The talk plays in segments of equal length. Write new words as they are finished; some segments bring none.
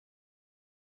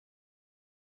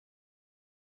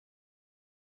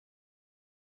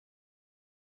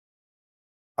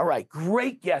All right,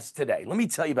 great guest today. Let me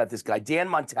tell you about this guy. Dan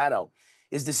Montano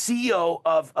is the CEO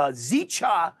of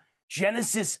Zhittya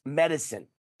Genesis Medicine.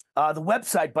 The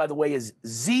website, by the way, is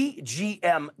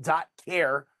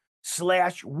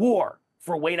zgm.care/war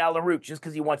for Wayne Allyn Root, just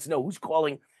because he wants to know who's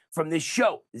calling from this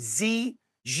show.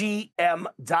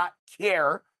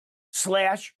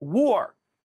 zgm.care/war.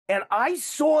 And I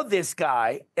saw this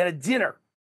guy at a dinner,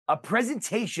 a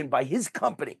presentation by his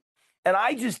company. And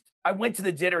I went to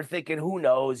the dinner thinking, who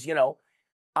knows,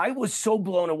 I was so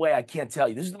blown away. I can't tell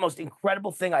you. This is the most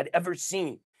incredible thing I'd ever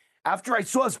seen. After I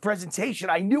saw his presentation,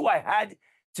 I knew I had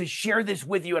to share this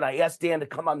with you. And I asked Dan to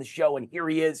come on the show, and here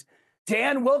he is.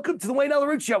 Dan, welcome to the Wayne Allyn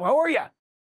Root Show. How are you?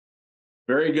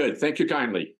 Very good. Thank you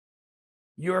kindly.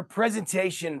 Your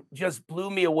presentation just blew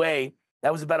me away.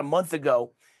 That was about a month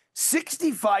ago.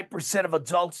 65% of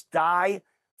adults die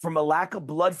from a lack of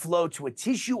blood flow to a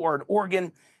tissue or an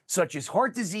organ, such as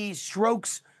heart disease,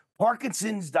 strokes,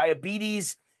 Parkinson's,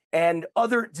 diabetes, and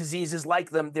other diseases like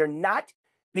them. They're not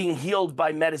being healed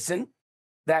by medicine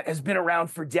that has been around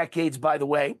for decades, by the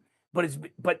way,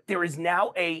 but there is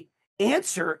now an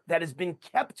answer that has been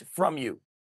kept from you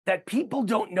that people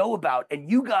don't know about,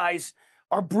 and you guys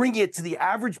are bringing it to the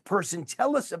average person.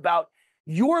 Tell us about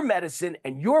your medicine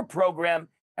and your program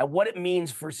and what it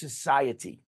means for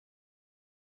society.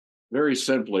 Very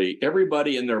simply,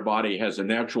 everybody in their body has a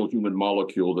natural human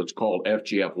molecule that's called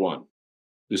FGF1.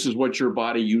 This is what your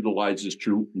body utilizes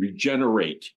to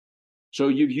regenerate. So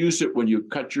you've used it when you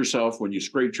cut yourself, when you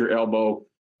scraped your elbow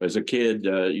as a kid.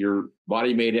 Your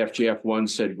body made FGF1,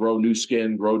 said grow new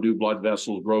skin, grow new blood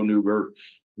vessels, grow new girth.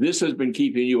 This has been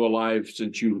keeping you alive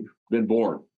since you've been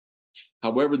born.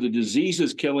 However, the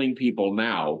diseases killing people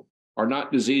now are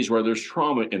not disease where there's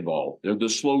trauma involved. They're the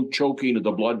slow choking of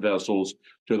the blood vessels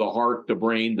to the heart, the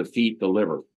brain, the feet, the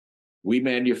liver. We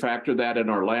manufacture that in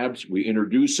our labs. We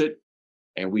introduce it,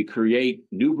 and we create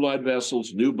new blood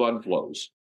vessels, new blood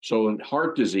flows. So in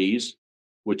heart disease,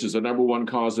 which is the number one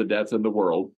cause of death in the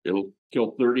world, it'll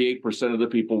kill 38% of the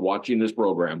people watching this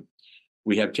program.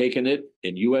 We have taken it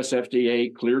in US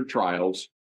FDA cleared trials,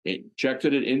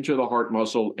 injected it into the heart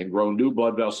muscle, and grown new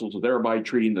blood vessels, thereby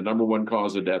treating the number one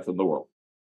cause of death in the world.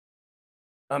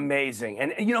 Amazing.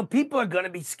 And, people are going to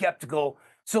be skeptical.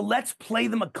 So let's play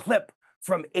them a clip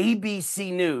from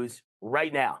ABC News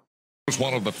right now. Was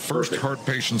one of the first heart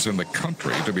patients in the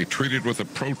country to be treated with a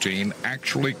protein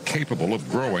actually capable of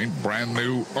growing brand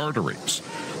new arteries.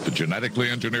 The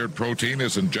genetically engineered protein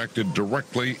is injected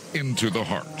directly into the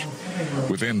heart.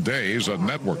 Within days, a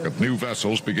network of new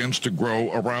vessels begins to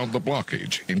grow around the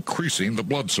blockage, increasing the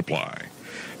blood supply.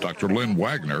 Dr. Lynn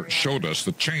Wagner showed us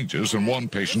the changes in one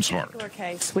patient's heart. In this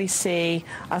particular case, we see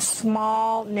a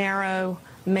small, narrow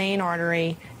main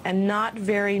artery and not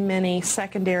very many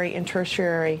secondary and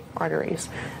tertiary arteries.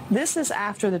 This is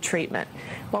after the treatment.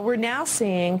 What we're now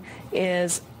seeing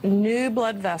is new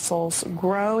blood vessels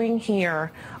growing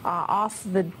here off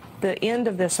the end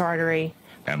of this artery.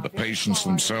 And the patients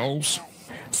themselves?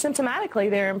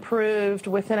 Symptomatically, they're improved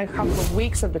within a couple of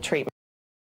weeks of the treatment.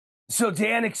 So,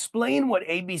 Dan, explain what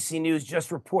ABC News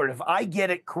just reported. If I get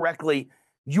it correctly,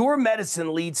 your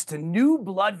medicine leads to new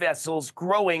blood vessels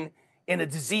growing in a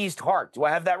diseased heart. Do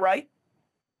I have that right?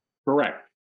 Correct.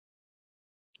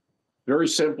 Very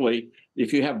simply,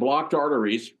 if you have blocked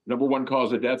arteries, number one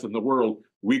cause of death in the world,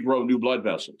 we grow new blood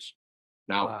vessels.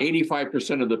 Now, wow.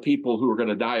 85% of the people who are going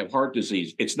to die of heart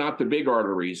disease, it's not the big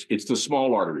arteries, it's the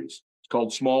small arteries. It's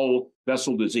called small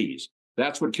vessel disease.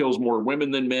 That's what kills more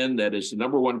women than men. That is the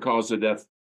number one cause of death.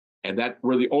 And that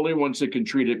we're the only ones that can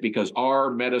treat it because our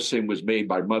medicine was made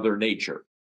by Mother Nature.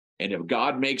 And if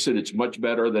God makes it, it's much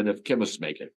better than if chemists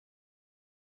make it.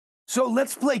 So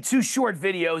let's play two short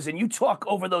videos, and you talk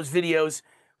over those videos.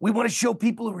 We want to show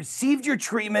people who received your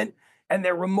treatment and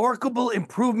their remarkable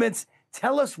improvements.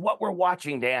 Tell us what we're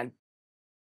watching, Dan.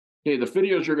 Okay, the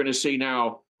videos you're going to see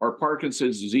now are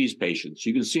Parkinson's disease patients.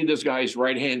 You can see this guy's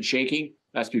right hand shaking.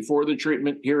 That's before the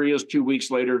treatment. Here he is 2 weeks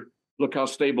later. Look how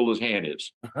stable his hand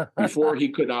is. Before, he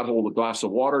could not hold a glass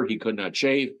of water. He could not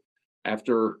shave.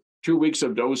 After 2 weeks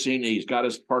of dosing, he's got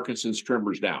his Parkinson's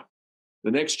tremors down.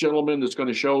 The next gentleman that's going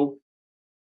to show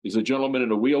is a gentleman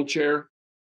in a wheelchair.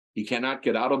 He cannot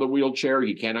get out of the wheelchair.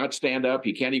 He cannot stand up.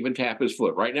 He can't even tap his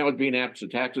foot. Right now, it's being asked to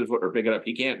tap his foot or pick it up.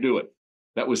 He can't do it.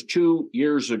 That was 2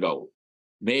 years ago,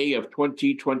 May of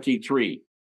 2023.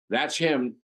 That's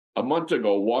him a month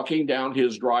ago walking down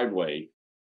his driveway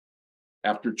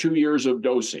after 2 years of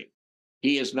dosing.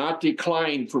 He has not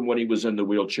declined from when he was in the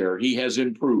wheelchair. He has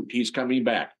improved. He's coming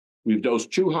back. We've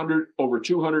dosed over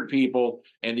 200 people,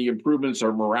 and the improvements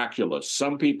are miraculous.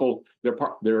 Some people,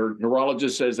 their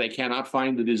neurologist says they cannot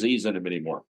find the disease in them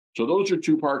anymore. So those are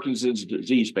two Parkinson's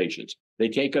disease patients. They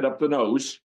take it up the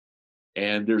nose,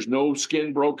 and there's no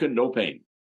skin broken, no pain.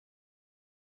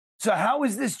 So how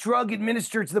is this drug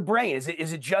administered to the brain? Is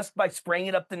it just by spraying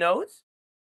it up the nose?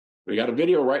 We got a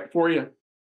video right for you.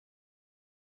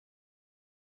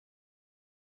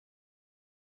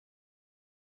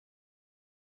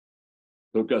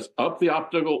 So it goes up the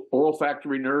optical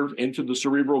olfactory nerve into the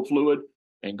cerebral fluid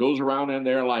and goes around in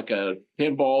there like a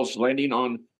pinball's landing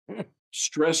on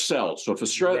stress cells. So if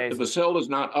a cell is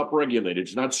not upregulated,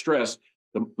 it's not stressed,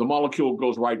 the molecule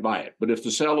goes right by it. But if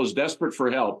the cell is desperate for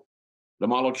help, the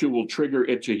molecule will trigger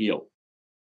it to heal.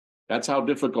 That's how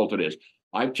difficult it is.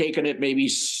 I've taken it maybe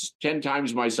 10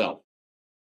 times myself.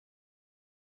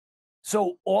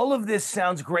 So all of this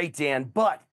sounds great, Dan,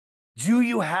 but do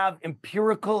you have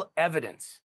empirical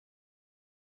evidence?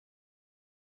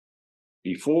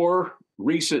 Before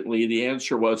recently, the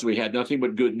answer was we had nothing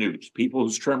but good news. People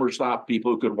whose tremor stopped,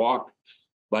 people who could walk.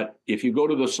 But if you go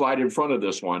to the slide in front of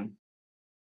this one,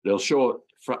 they'll show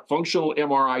a functional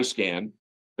MRI scan.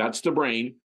 That's the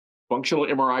brain. Functional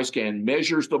MRI scan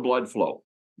measures the blood flow.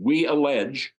 We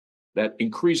allege that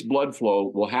increased blood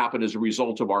flow will happen as a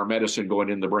result of our medicine going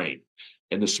in the brain.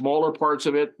 And the smaller parts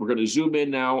of it, we're going to zoom in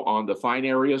now on the fine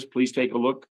areas. Please take a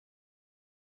look.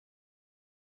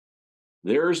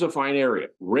 There's the fine area.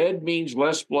 Red means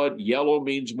less blood, yellow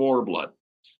means more blood.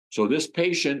 So this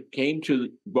patient came to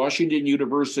Washington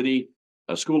University,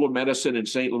 a School of Medicine in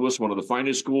St. Louis, one of the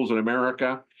finest schools in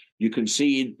America. You can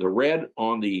see the red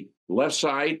on the left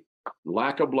side,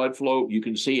 lack of blood flow. You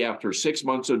can see after 6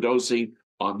 months of dosing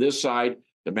on this side,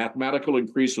 the mathematical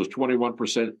increase was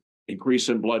 21% increase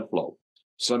in blood flow.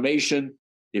 Summation,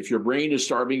 if your brain is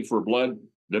starving for blood,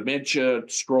 dementia,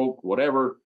 stroke,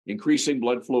 whatever, increasing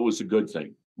blood flow is a good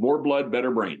thing. More blood,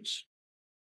 better brains.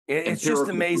 It's just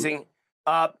amazing.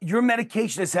 Your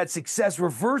medication has had success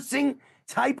reversing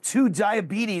type 2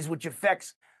 diabetes, which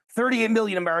affects 38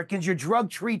 million Americans. Your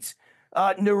drug treats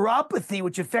neuropathy,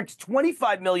 which affects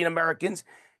 25 million Americans.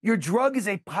 Your drug is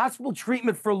a possible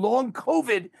treatment for long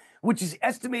COVID, which is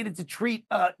estimated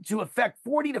to affect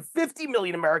 40 to 50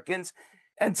 million Americans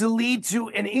and to lead to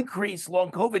an increase,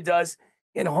 long COVID does,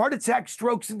 in heart attack,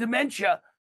 strokes, and dementia.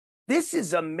 This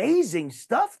is amazing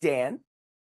stuff, Dan.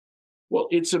 Well,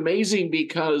 it's amazing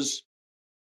because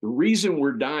the reason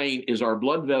we're dying is our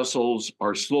blood vessels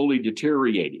are slowly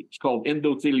deteriorating. It's called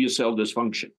endothelial cell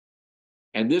dysfunction.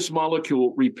 And this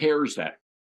molecule repairs that.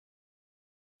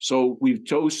 So we've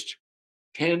dosed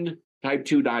 10 type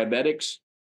 2 diabetics.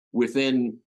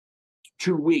 Within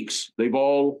 2 weeks, they've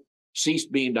all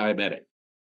ceased being diabetic.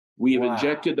 We have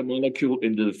injected the molecule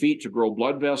into the feet to grow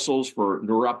blood vessels for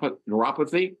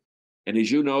neuropathy. And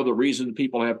as you know, the reason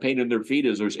people have pain in their feet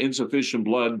is there's insufficient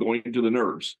blood going to the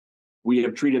nerves. We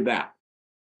have treated that.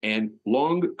 And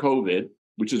long COVID,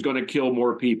 which is going to kill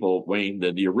more people, Wayne,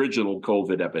 than the original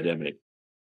COVID epidemic.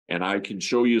 And I can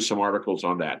show you some articles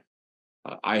on that.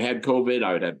 I had COVID.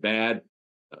 I had bad.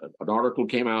 An article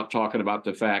came out talking about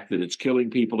the fact that it's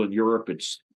killing people in Europe.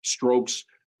 It's strokes.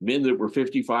 Men that were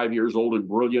 55 years old and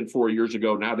brilliant 4 years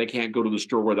ago, now they can't go to the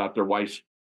store without their wife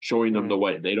showing them the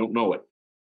way. They don't know it.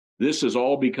 This is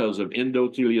all because of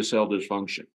endothelial cell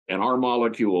dysfunction. And our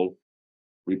molecule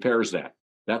repairs that.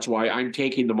 That's why I'm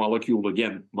taking the molecule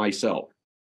again myself.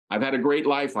 I've had a great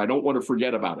life. I don't want to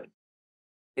forget about it.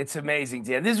 It's amazing,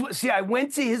 Dan. I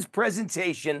went to his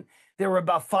presentation. There were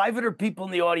about 500 people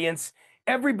in the audience.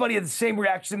 Everybody had the same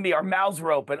reaction to me. Our mouths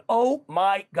were open. Oh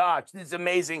my gosh, this is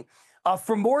amazing.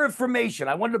 For more information,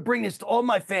 I wanted to bring this to all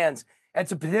my fans and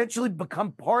to potentially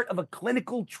become part of a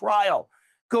clinical trial.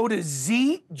 Go to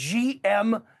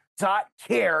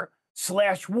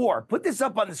zgm.care/war. Put this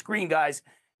up on the screen, guys.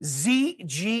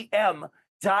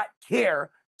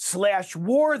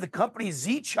 zgm.care/war. The company is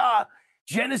Zhittya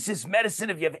Genesis Medicine.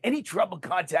 If you have any trouble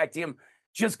contacting him,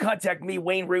 just contact me,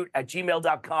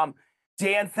 WayneRoot@gmail.com.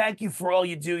 Dan, thank you for all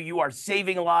you do. You are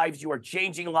saving lives. You are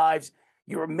changing lives.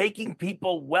 You are making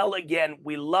people well again.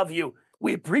 We love you.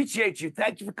 We appreciate you.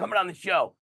 Thank you for coming on the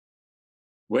show.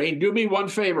 Wayne, do me one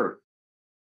favor.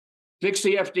 Fix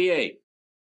the FDA.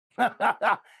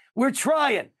 We're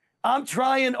trying. I'm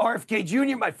trying. RFK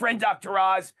Jr., my friend Dr.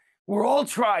 Oz. We're all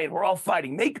trying. We're all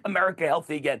fighting. Make America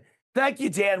healthy again. Thank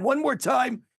you, Dan. One more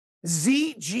time,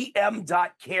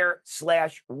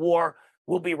 zgm.care/war.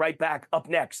 We'll be right back. Up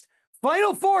next,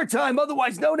 Final Four time,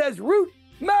 otherwise known as Root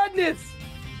Madness.